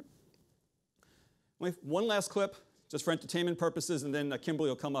 All right. One last clip, just for entertainment purposes, and then Kimberly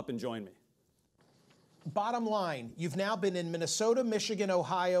will come up and join me. Bottom line, you've now been in Minnesota, Michigan,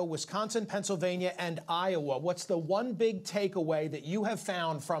 Ohio, Wisconsin, Pennsylvania, and Iowa. What's the one big takeaway that you have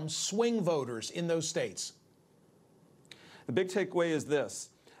found from swing voters in those states? The big takeaway is this.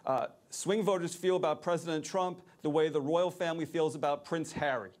 Swing voters feel about President Trump the way the royal family feels about Prince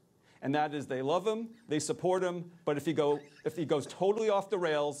Harry. And that is they love him, they support him, but if he goes totally off the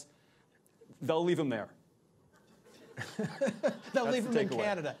rails, they'll leave him there. They'll leave him in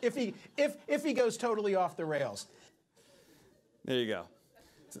Canada if he goes totally off the rails. There you go.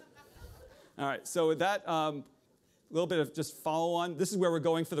 All right, so with that, little bit of just follow on. This is where we're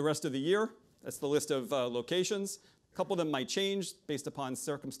going for the rest of the year. That's the list of locations. A couple of them might change based upon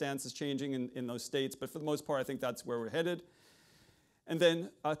circumstances changing in those states, but for the most part, I think that's where we're headed. And then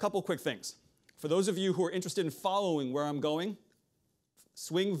a couple quick things. For those of you who are interested in following where I'm going,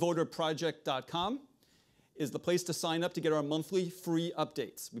 swingvoterproject.com is the place to sign up to get our monthly free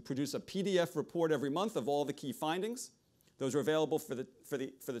updates. We produce a PDF report every month of all the key findings. Those are available for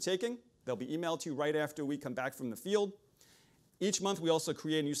the taking. They'll be emailed to you right after we come back from the field. Each month we also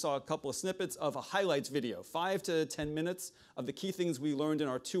create, and you saw a couple of snippets of a highlights video, 5 to 10 minutes of the key things we learned in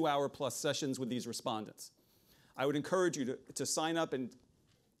our 2-hour-plus sessions with these respondents. I would encourage you to sign up and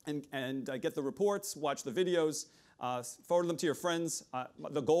get the reports, watch the videos, forward them to your friends.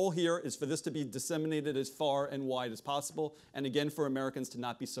 The goal here is for this to be disseminated as far and wide as possible, and again, for Americans to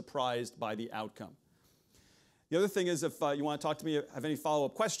not be surprised by the outcome. The other thing is if you want to talk to me, have any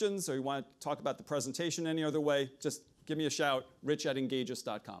follow-up questions, or you want to talk about the presentation any other way, just give me a shout,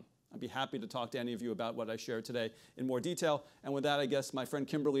 rich@engagious.com. I'd be happy to talk to any of you about what I shared today in more detail. And with that, I guess my friend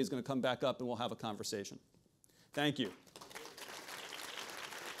Kimberly is going to come back up and we'll have a conversation. Thank you.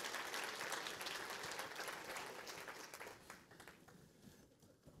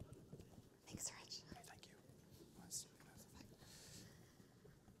 Thanks, Rich. Thank you.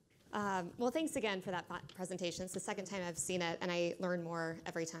 Well, thanks again for that presentation. It's the second time I've seen it, and I learn more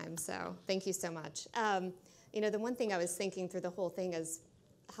every time, so thank you so much. You know, the one thing I was thinking through the whole thing is,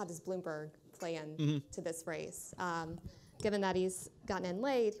 how does Bloomberg play into this race? Given that he's gotten in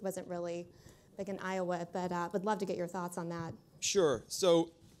late, he wasn't really big in Iowa, but would love to get your thoughts on that. Sure.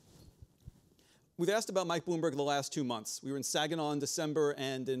 So we've asked about Mike Bloomberg the last 2 months. We were in Saginaw in December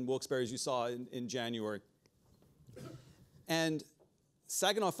and in Wilkes-Barre, as you saw, in January. And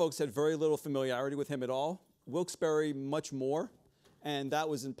Saginaw folks had very little familiarity with him at all. Wilkes-Barre, much more. And that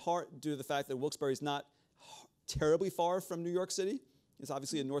was in part due to the fact that Wilkes-Barre is not terribly far from New York City. He's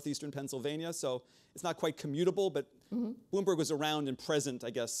obviously in northeastern Pennsylvania, so it's not quite commutable, but Bloomberg was around and present, I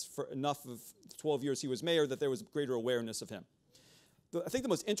guess, for enough of the 12 years he was mayor that there was greater awareness of him. I think the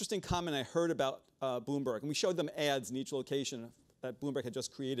most interesting comment I heard about Bloomberg, and we showed them ads in each location that Bloomberg had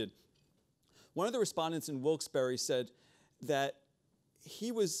just created. One of the respondents in Wilkes-Barre said that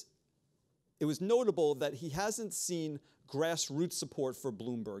it was notable that he hasn't seen grassroots support for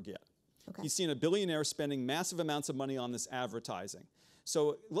Bloomberg yet. Okay. He's seen a billionaire spending massive amounts of money on this advertising.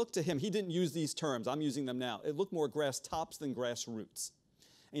 So look to him. He didn't use these terms. I'm using them now. It looked more grass tops than grassroots.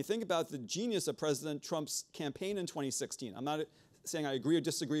 And you think about the genius of President Trump's campaign in 2016. I'm not saying I agree or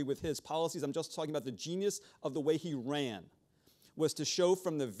disagree with his policies. I'm just talking about the genius of the way he ran, was to show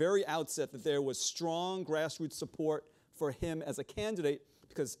from the very outset that there was strong grassroots support for him as a candidate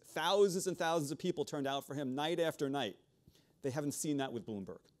because thousands and thousands of people turned out for him night after night. They haven't seen that with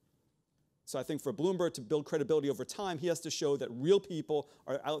Bloomberg. So I think for Bloomberg to build credibility over time, he has to show that real people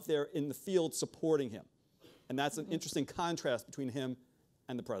are out there in the field supporting him. And that's an interesting contrast between him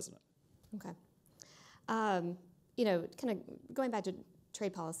and the president. Okay. You know, kind of going back to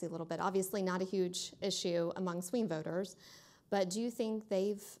trade policy a little bit, obviously not a huge issue among swing voters, but do you think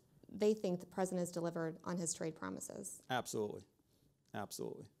they think the president has delivered on his trade promises? Absolutely.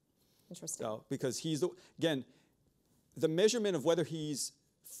 Absolutely. Interesting. So, because he's, again, the measurement of whether he's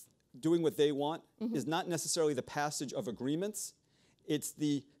doing what they want is not necessarily the passage of agreements. It's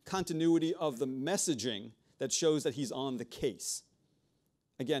the continuity of the messaging that shows that he's on the case.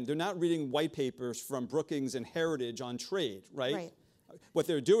 Again, they're not reading white papers from Brookings and Heritage on trade, right? Right. What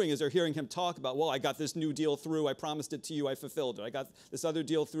they're doing is they're hearing him talk about, well, I got this new deal through, I promised it to you, I fulfilled it. I got this other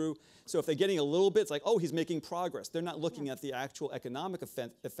deal through. So if they're getting a little bit, it's like, oh, he's making progress. They're not looking at the actual economic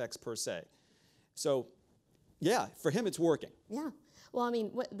effects per se. So, yeah, for him, it's working. Yeah. Well, I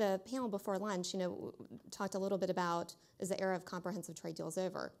mean, the panel before lunch, you know, talked a little bit about, is the era of comprehensive trade deals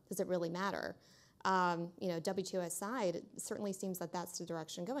over? Does it really matter? You know, WTO aside, it certainly seems that that's the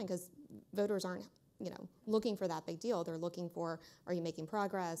direction going because voters aren't, you know, looking for that big deal. They're looking for, are you making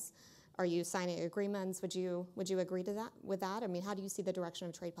progress? Are you signing agreements? Would you agree to that with that? I mean, how do you see the direction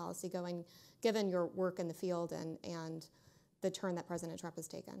of trade policy going, given your work in the field and the turn that President Trump has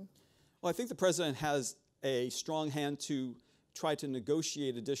taken? Well, I think the president has a strong hand to try to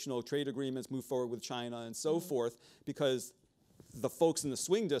negotiate additional trade agreements, move forward with China and so forth, because the folks in the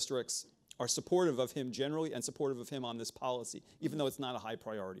swing districts are supportive of him generally and supportive of him on this policy, even though it's not a high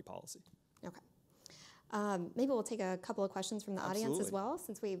priority policy. Okay. Maybe we'll take a couple of questions from the audience as well,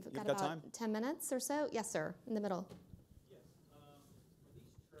 since we've got about time? 10 minutes or so. Yes, sir, in the middle. Yes. Are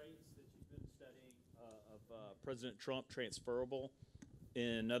these traits that you've been studying of President Trump transferable?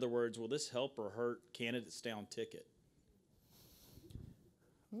 In other words, will this help or hurt candidates stay on ticket?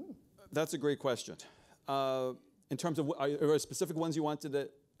 That's a great question. In terms of, are there specific ones you wanted to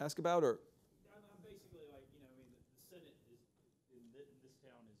ask about, or? I'm basically like, you know, I mean, the Senate is in this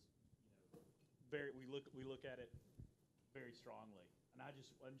town is, you know, very. We look at it very strongly, and I'm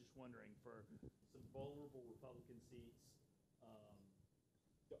just wondering for some vulnerable Republican seats,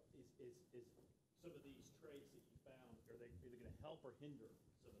 is some of these traits that you found are they going to help or hinder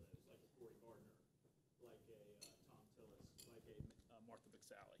some of those, like a Cory Gardner, like a Tom Tillis, like a Martha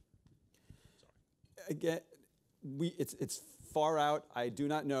McSally? Sorry. Again, it's far out. I do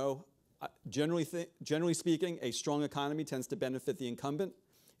not know. Generally speaking, a strong economy tends to benefit the incumbent.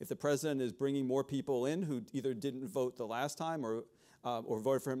 If the president is bringing more people in who either didn't vote the last time or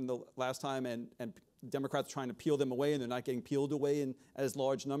voted for him the last time, and Democrats trying to peel them away and they're not getting peeled away in as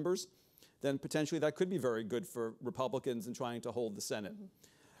large numbers, then potentially that could be very good for Republicans in trying to hold the Senate.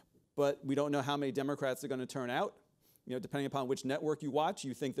 But we don't know how many Democrats are going to turn out. You know, depending upon which network you watch,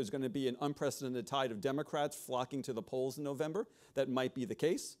 you think there's going to be an unprecedented tide of Democrats flocking to the polls in November. That might be the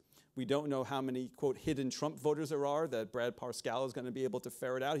case. We don't know how many, quote, hidden Trump voters there are that Brad Parscale is going to be able to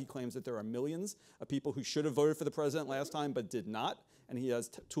ferret out. He claims that there are millions of people who should have voted for the president last time but did not, and he has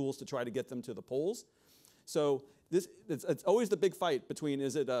tools to try to get them to the polls. So it's always the big fight between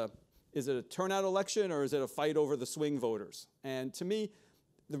is it a turnout election or is it a fight over the swing voters? And to me,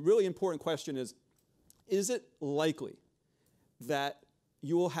 the really important question is it likely that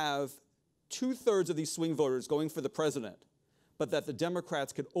you will have 2/3 of these swing voters going for the president, but that the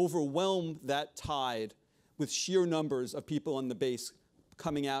Democrats could overwhelm that tide with sheer numbers of people on the base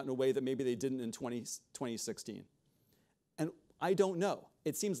coming out in a way that maybe they didn't in 2016? And I don't know.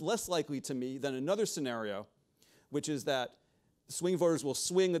 It seems less likely to me than another scenario, which is that swing voters will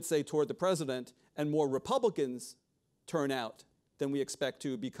swing, let's say, toward the president, and more Republicans turn out than we expect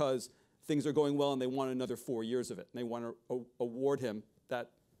to because things are going well and they want another 4 years of it. And they want to award him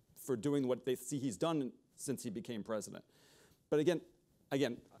that for doing what they see he's done since he became president. But again,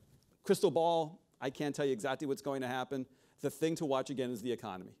 again, crystal ball, I can't tell you exactly what's going to happen. The thing to watch again is the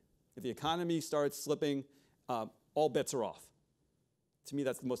economy. If the economy starts slipping, all bets are off. To me,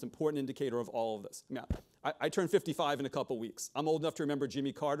 that's the most important indicator of all of this. I mean, I turn 55 in a couple weeks. I'm old enough to remember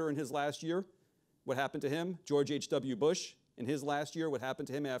Jimmy Carter in his last year. What happened to him? George H.W. Bush in his last year. What happened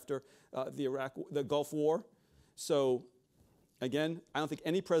to him after the Gulf War? So, again, I don't think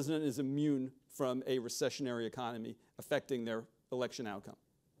any president is immune from a recessionary economy affecting their election outcome.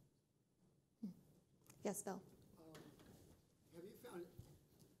 Yes, Bill. Have you found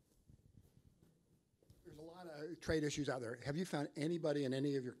there's a lot of trade issues out there? Have you found anybody in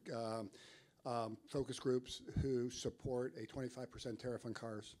any of your focus groups who support a 25% tariff on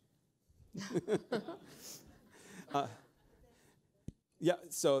cars? Yeah.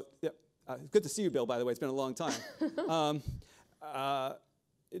 So, yeah. Good to see you, Bill. By the way, it's been a long time.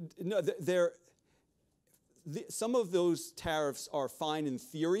 No, some of those tariffs are fine in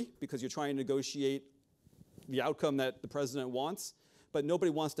theory because you're trying to negotiate the outcome that the president wants, but nobody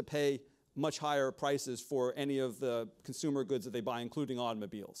wants to pay much higher prices for any of the consumer goods that they buy, including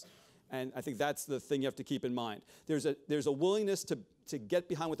automobiles. And I think that's the thing you have to keep in mind. There's a willingness to get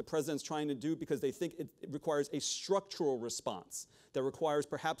behind what the president's trying to do because they think it requires a structural response that requires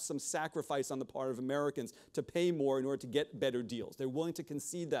perhaps some sacrifice on the part of Americans to pay more in order to get better deals. They're willing to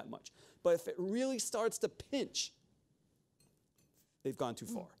concede that much. But if it really starts to pinch, they've gone too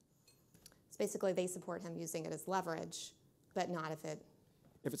far. So basically they support him using it as leverage, but not if it...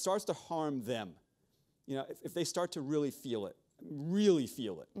 If it starts to harm them, you know, if they start to really feel it,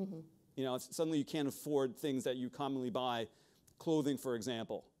 mm-hmm. You know, suddenly you can't afford things that you commonly buy, clothing, for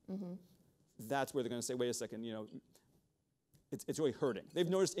example. Mm-hmm. That's where they're going to say, wait a second, you know, it's really hurting. They've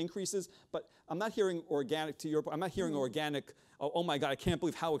noticed increases, but I'm not hearing organic, to your point, I'm not hearing organic, oh my God, I can't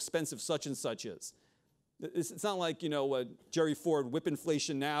believe how expensive such and such is. It's not like, you know, Jerry Ford, whip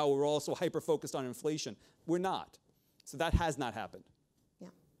inflation now, we're also hyper-focused on inflation. We're not. So that has not happened. Yeah,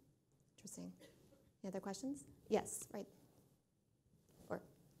 interesting. Any other questions? Yes, right. Or.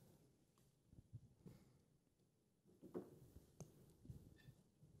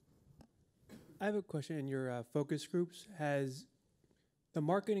 I have a question. In your focus groups, has the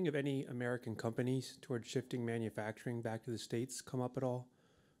marketing of any American companies towards shifting manufacturing back to the States come up at all?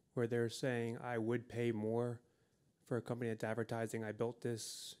 Where they're saying, I would pay more for a company that's advertising, I built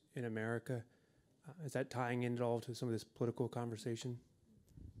this in America. Is that tying in at all to some of this political conversation?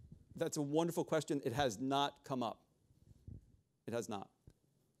 That's a wonderful question. It has not come up. It has not.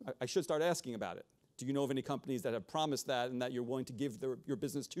 I should start asking about it. Do you know of any companies that have promised that and that you're willing to give your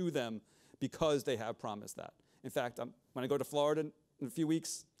business to them because they have promised that? In fact, when I go to Florida in a few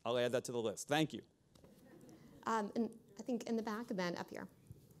weeks, I'll add that to the list. Thank you. And I think in the back and then up here.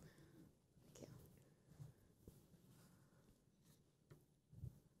 Thank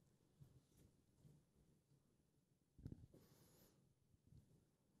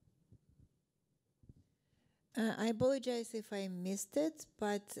you. I apologize if I missed it,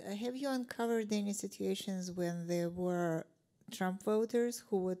 but have you uncovered any situations when there were Trump voters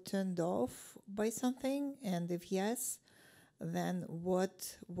who were turned off by something? And if yes, then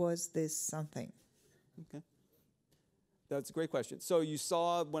what was this something? Okay. That's a great question. So you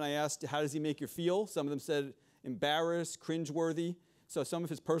saw when I asked, how does he make you feel? Some of them said embarrassed, cringeworthy. So some of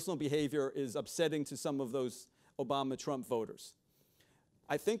his personal behavior is upsetting to some of those Obama-Trump voters.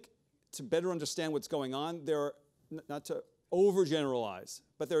 I think to better understand what's going on, there are, not to overgeneralize,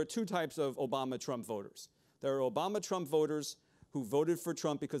 but there are two types of Obama-Trump voters. There are Obama-Trump voters who voted for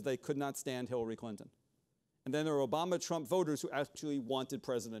Trump because they could not stand Hillary Clinton. And then there are Obama-Trump voters who actually wanted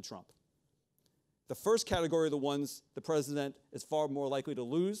President Trump. The first category are the ones the president is far more likely to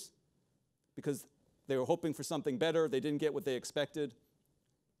lose because they were hoping for something better, they didn't get what they expected,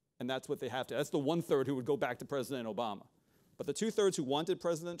 and that's what they have to. That's the 1/3 who would go back to President Obama. But the 2/3 who wanted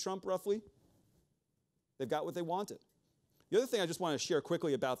President Trump, roughly, they've got what they wanted. The other thing I just want to share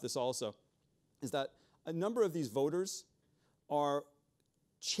quickly about this also is that a number of these voters are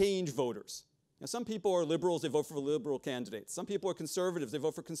change voters. Now, some people are liberals, they vote for liberal candidates. Some people are conservatives, they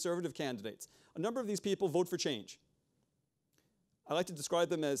vote for conservative candidates. A number of these people vote for change. I like to describe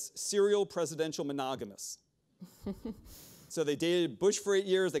them as serial presidential monogamists. So they dated Bush for 8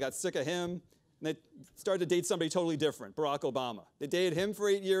 years, they got sick of him, and they started to date somebody totally different, Barack Obama. They dated him for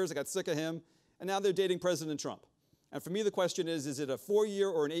 8 years, they got sick of him, and now they're dating President Trump. And for me, the question is it a 4-year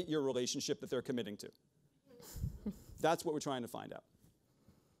or an 8-year relationship that they're committing to? That's what we're trying to find out.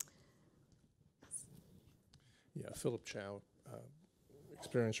 Yeah, Philip Chow,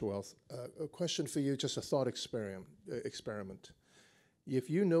 Experiential Wealth. A question for you, just a thought experiment. If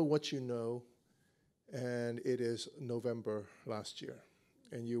you know what you know, and it is November last year,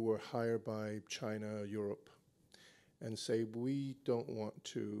 and you were hired by China, Europe, and say, we don't want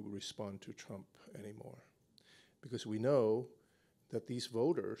to respond to Trump anymore, because we know that these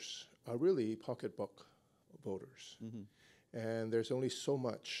voters are really pocketbook voters. And there's only so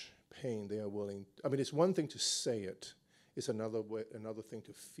much pain they are willing. I mean, it's one thing to say it, it's another thing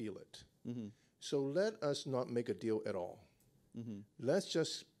to feel it. So let us not make a deal at all. Let's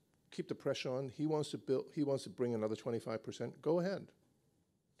just keep the pressure on. He wants to bring another 25%. Go ahead.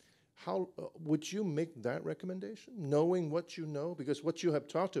 How would you make that recommendation, knowing what you know? Because what you have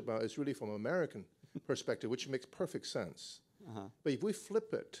talked about is really from an American perspective, which makes perfect sense. But if we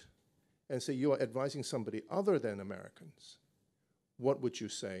flip it and say you are advising somebody other than Americans, what would you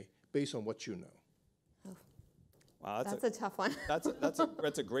say based on what you know? Wow, that's a tough one.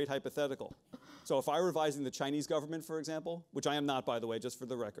 That's a great hypothetical. So if I were advising the Chinese government, for example, which I am not, by the way, just for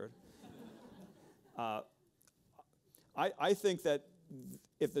the record, I think that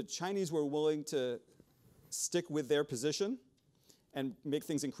if the Chinese were willing to stick with their position and make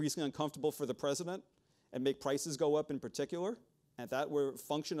things increasingly uncomfortable for the president and make prices go up in particular, and if that were a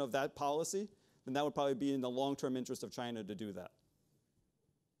function of that policy, then that would probably be in the long-term interest of China to do that.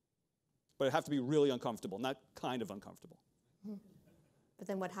 But it'd have to be really uncomfortable, not kind of uncomfortable. But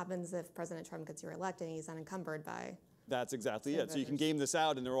then what happens if President Trump gets reelected and he's unencumbered by... That's exactly it. So you can game this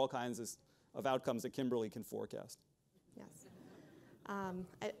out, and there are all kinds of outcomes that Kimberly can forecast. Yes.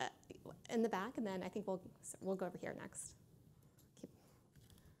 In the back, and then I think we'll go over here next.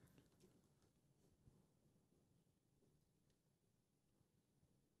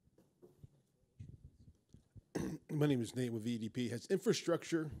 My name is Nate with VDP. Has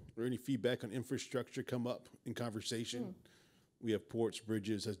infrastructure or any feedback on infrastructure come up in conversation? We have ports,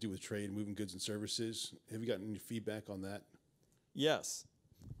 bridges, has to do with trade, moving goods and services. Have you gotten any feedback on that? Yes.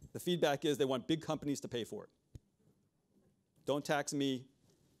 The feedback is they want big companies to pay for it. Don't tax me.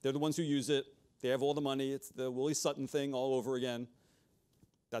 They're the ones who use it. They have all the money. It's the Willie Sutton thing all over again.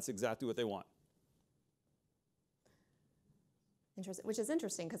 That's exactly what they want. Interesting, which is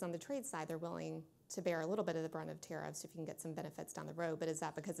interesting because on the trade side, they're willing to bear a little bit of the brunt of tariffs if you can get some benefits down the road. But is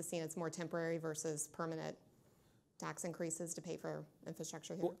that because it's seen as more temporary versus permanent tax increases to pay for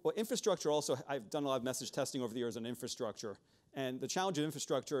infrastructure here? Well, infrastructure also, I've done a lot of message testing over the years on infrastructure. And the challenge of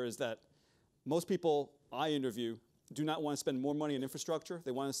infrastructure is that most people I interview do not want to spend more money on infrastructure.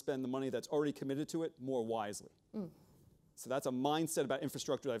 They want to spend the money that's already committed to it more wisely. So that's a mindset about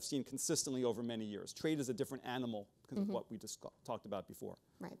infrastructure that I've seen consistently over many years. Trade is a different animal because of what we just talked about before.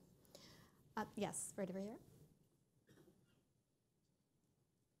 Right. Yes, right over here.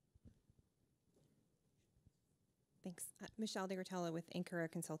 Thanks. Michelle DeGrotella with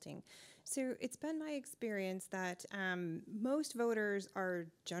Ankara Consulting. So it's been my experience that most voters are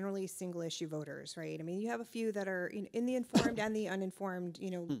generally single-issue voters, right? I mean, you have a few that are in the informed and the uninformed,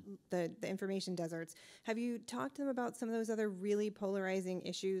 the information deserts. Have you talked to them about some of those other really polarizing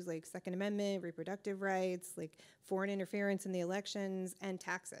issues like Second Amendment, reproductive rights, like foreign interference in the elections, and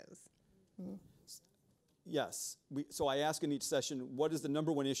taxes? Yes. So I ask in each session, what is the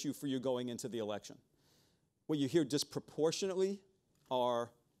number one issue for you going into the election? What you hear disproportionately are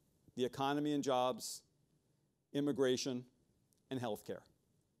the economy and jobs, immigration, and healthcare.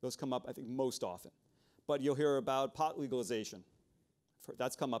 Those come up, I think, most often. But you'll hear about pot legalization.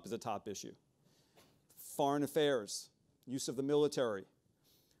 That's come up as a top issue. Foreign affairs, use of the military.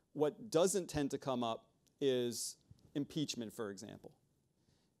 What doesn't tend to come up is impeachment, for example.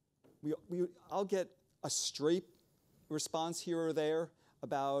 I'll get a straight response here or there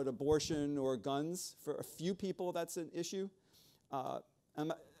about abortion or guns. For a few people, that's an issue. For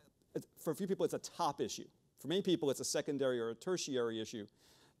a few people, it's a top issue. For many people, it's a secondary or a tertiary issue.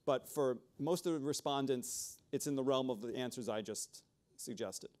 But for most of the respondents, it's in the realm of the answers I just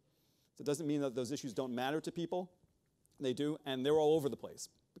suggested. So it doesn't mean that those issues don't matter to people. They do, and they're all over the place,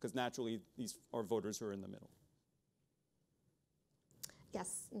 because naturally, these are voters who are in the middle.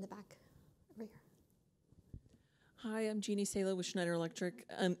 Yes, in the back, over here. Hi, I'm Jeannie Salo with Schneider Electric.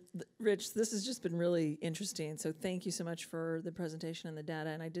 Rich, this has just been really interesting, so thank you so much for the presentation and the data,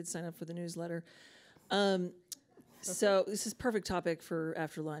 and I did sign up for the newsletter. So this is perfect topic for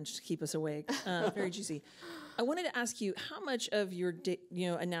after lunch to keep us awake, very juicy. I wanted to ask you, how much of your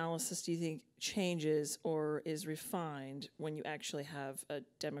analysis do you think changes or is refined when you actually have a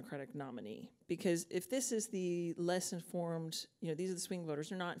Democratic nominee? Because if this is the less informed, these are the swing voters,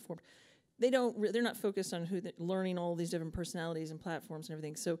 they're not informed. They're not focused on learning all these different personalities and platforms and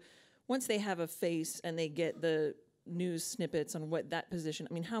everything. So once they have a face and they get the news snippets on what that position,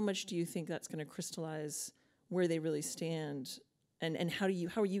 I mean, how much do you think that's going to crystallize where they really stand? And how are you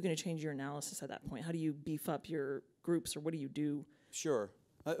going to change your analysis at that point? How do you beef up your groups, or what do you do? Sure.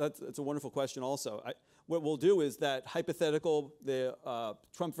 That's a wonderful question also. What we'll do is that hypothetical, the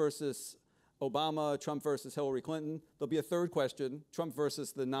Trump versus Obama, Trump versus Hillary Clinton, there'll be a third question, Trump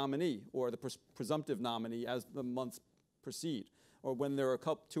versus the nominee or the presumptive nominee as the months proceed, or when there are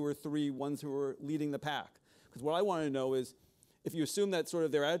two or three ones who are leading the pack. Because what I want to know is, if you assume that sort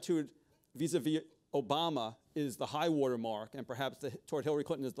of their attitude vis-a-vis Obama is the high water mark and perhaps toward Hillary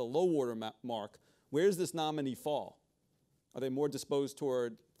Clinton is the low water mark, where does this nominee fall? Are they more disposed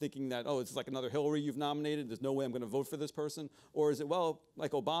toward thinking that, oh, it's like another Hillary you've nominated, there's no way I'm going to vote for this person? Or is it, well,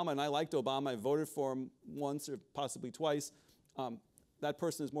 like Obama, and I liked Obama, I voted for him once or possibly twice, that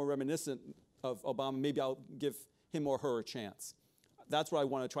person is more reminiscent of Obama, maybe I'll give him or her a chance. That's what I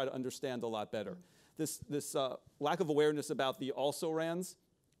want to try to understand a lot better. This lack of awareness about the also-rans,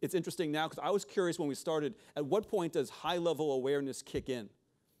 it's interesting now, because I was curious when we started, at what point does high-level awareness kick in?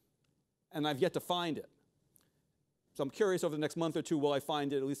 And I've yet to find it. So I'm curious over the next month or two, will I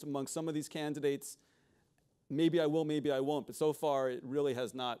find it, at least among some of these candidates? Maybe I will, maybe I won't, but so far it really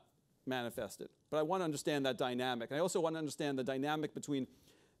has not manifested. But I want to understand that dynamic. And I also want to understand the dynamic between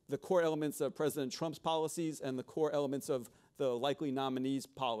the core elements of President Trump's policies and the core elements of the likely nominees'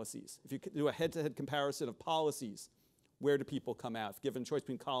 policies. If you do a head-to-head comparison of policies, where do people come out, given choice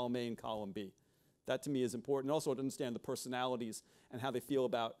between column A and column B? That to me is important. Also to understand the personalities and how they feel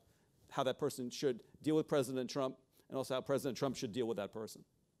about how that person should deal with President Trump, and also how President Trump should deal with that person.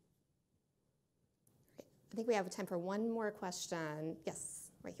 Great. I think we have time for one more question.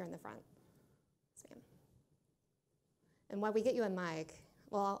 Yes, right here in the front. Yes, ma'am. And while we get you a mic,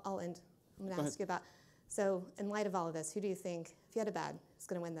 well, I'll end. I'm going to ask you about, so in light of all of this, who do you think, if you had a bet, is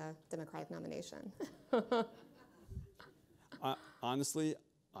going to win the Democratic nomination? Honestly,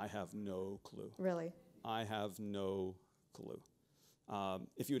 I have no clue. Really? I have no clue.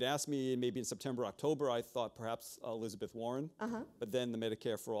 If you had asked me maybe in September, October, I thought perhaps Elizabeth Warren. But then the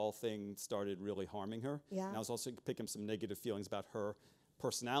Medicare for All thing started really harming her. Yeah. And I was also picking up some negative feelings about her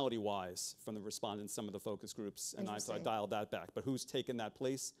personality-wise from the respondents, some of the focus groups, and so I dialed that back. But who's taken that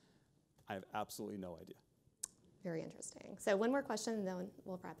place? I have absolutely no idea. Very interesting. So one more question, and then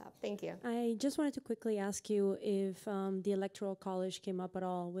we'll wrap up. Thank you. I just wanted to quickly ask you if the Electoral College came up at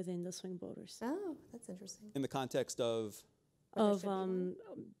all within the swing voters. Oh, that's interesting. In the context of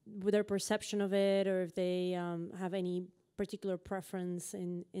with their perception of it, or if they have any particular preference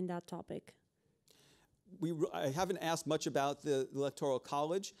in that topic. I haven't asked much about the Electoral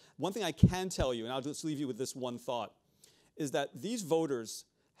College. One thing I can tell you, and I'll just leave you with this one thought, is that these voters,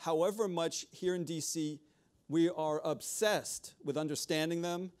 however much here in DC we are obsessed with understanding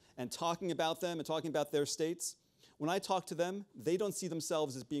them and talking about their states, when I talk to them, they don't see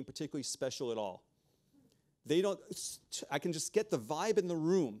themselves as being particularly special at all. I can just get the vibe in the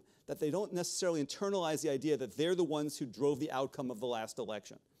room that they don't necessarily internalize the idea that they're the ones who drove the outcome of the last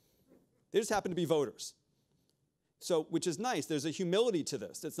election. They just happen to be voters. So, which is nice. There's a humility to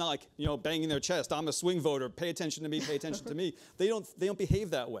this. It's not like, banging their chest, I'm a swing voter, pay attention to me, pay attention to me. They don't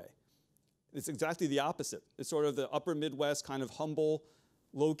behave that way. It's exactly the opposite. It's sort of the upper Midwest kind of humble,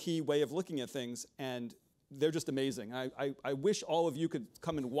 low-key way of looking at things, and they're just amazing. I wish all of you could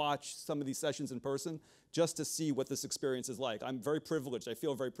come and watch some of these sessions in person just to see what this experience is like. I'm very privileged. I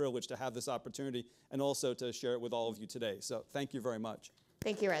feel very privileged to have this opportunity and also to share it with all of you today. So thank you very much.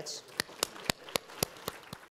 Thank you, Rich.